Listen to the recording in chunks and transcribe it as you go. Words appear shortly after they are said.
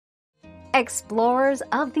Explorers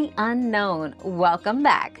of the unknown, welcome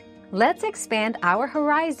back. Let's expand our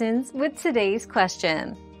horizons with today's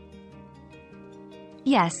question.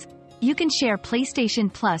 Yes, you can share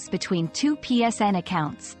PlayStation Plus between two PSN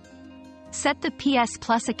accounts. Set the PS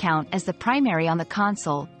Plus account as the primary on the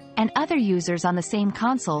console, and other users on the same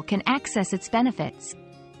console can access its benefits.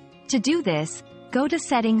 To do this, go to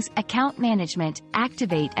Settings, Account Management,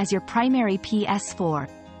 Activate as your primary PS4.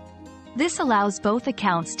 This allows both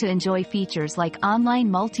accounts to enjoy features like online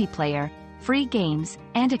multiplayer, free games,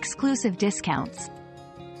 and exclusive discounts.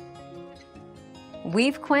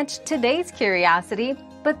 We've quenched today's curiosity,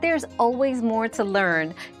 but there's always more to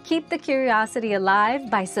learn. Keep the curiosity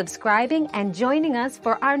alive by subscribing and joining us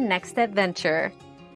for our next adventure.